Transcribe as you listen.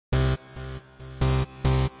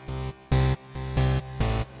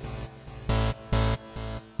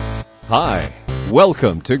Hi,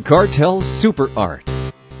 welcome to Gartel Super Art,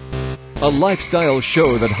 a lifestyle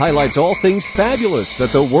show that highlights all things fabulous that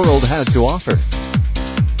the world has to offer.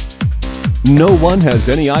 No one has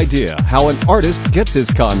any idea how an artist gets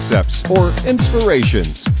his concepts or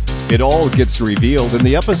inspirations. It all gets revealed in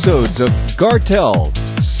the episodes of Gartel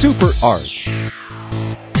Super Art.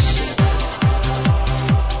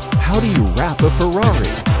 How do you wrap a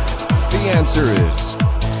Ferrari? The answer is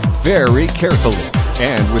very carefully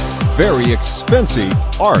and with very expensive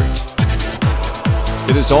art.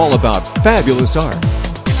 It is all about fabulous art,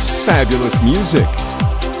 fabulous music,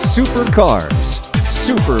 super cars,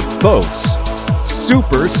 super boats,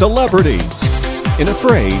 super celebrities. In a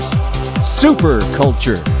phrase, super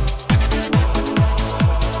culture.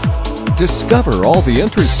 Discover all the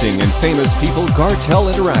interesting and famous people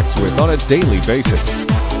Gartel interacts with on a daily basis.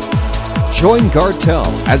 Join Gartel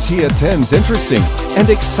as he attends interesting and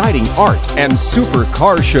exciting art and super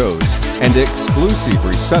car shows and exclusive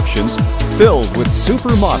receptions filled with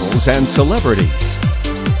supermodels and celebrities.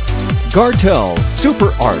 Gartel Super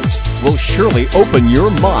Art will surely open your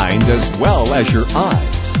mind as well as your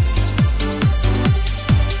eyes.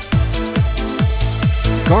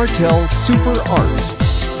 Gartel Super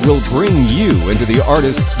Art will bring you into the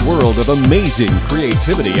artist's world of amazing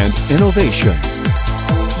creativity and innovation.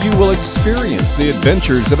 You will experience the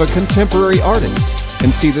adventures of a contemporary artist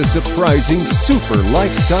and see the surprising super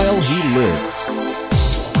lifestyle he lives.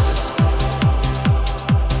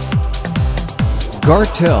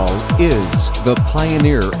 Gartel is the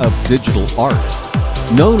pioneer of digital art,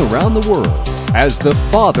 known around the world as the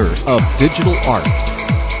father of digital art.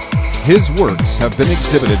 His works have been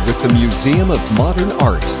exhibited with the Museum of Modern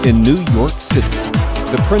Art in New York City,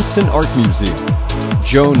 the Princeton Art Museum,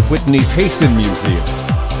 Joan Whitney Payson Museum,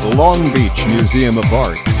 the Long Beach Museum of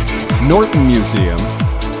Art, Norton Museum,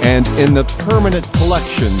 and in the permanent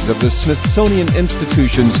collections of the Smithsonian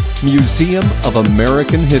Institution's Museum of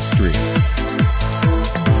American History.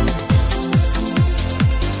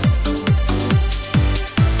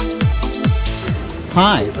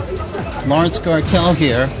 Hi, Lawrence Gartel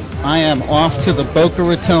here. I am off to the Boca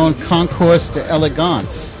Raton Concours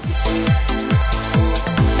d'Elegance.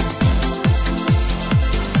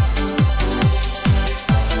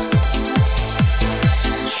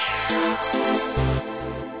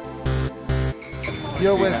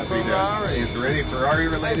 You're with Ferrari. Is there any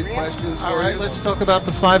Ferrari-related questions for you? All right, let's talk about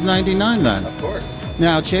the 599 then. Of course.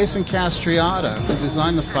 Now, Jason Castriata, who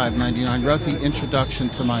designed the 599, wrote the introduction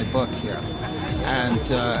to my book here.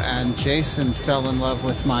 And Jason fell in love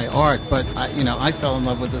with my art, but I fell in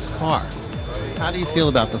love with this car. How do you feel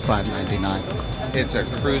about the 599? It's a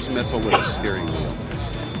cruise missile with a steering wheel.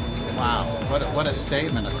 Wow, what a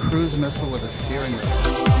statement. A cruise missile with a steering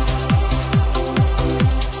wheel.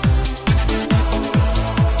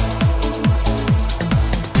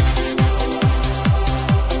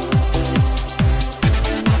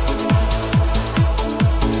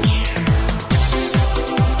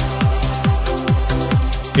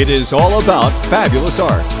 It is all about fabulous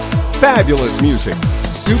art, fabulous music,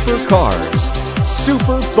 super cars,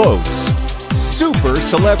 super boats, super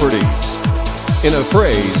celebrities. In a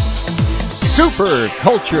phrase, super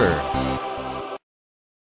culture.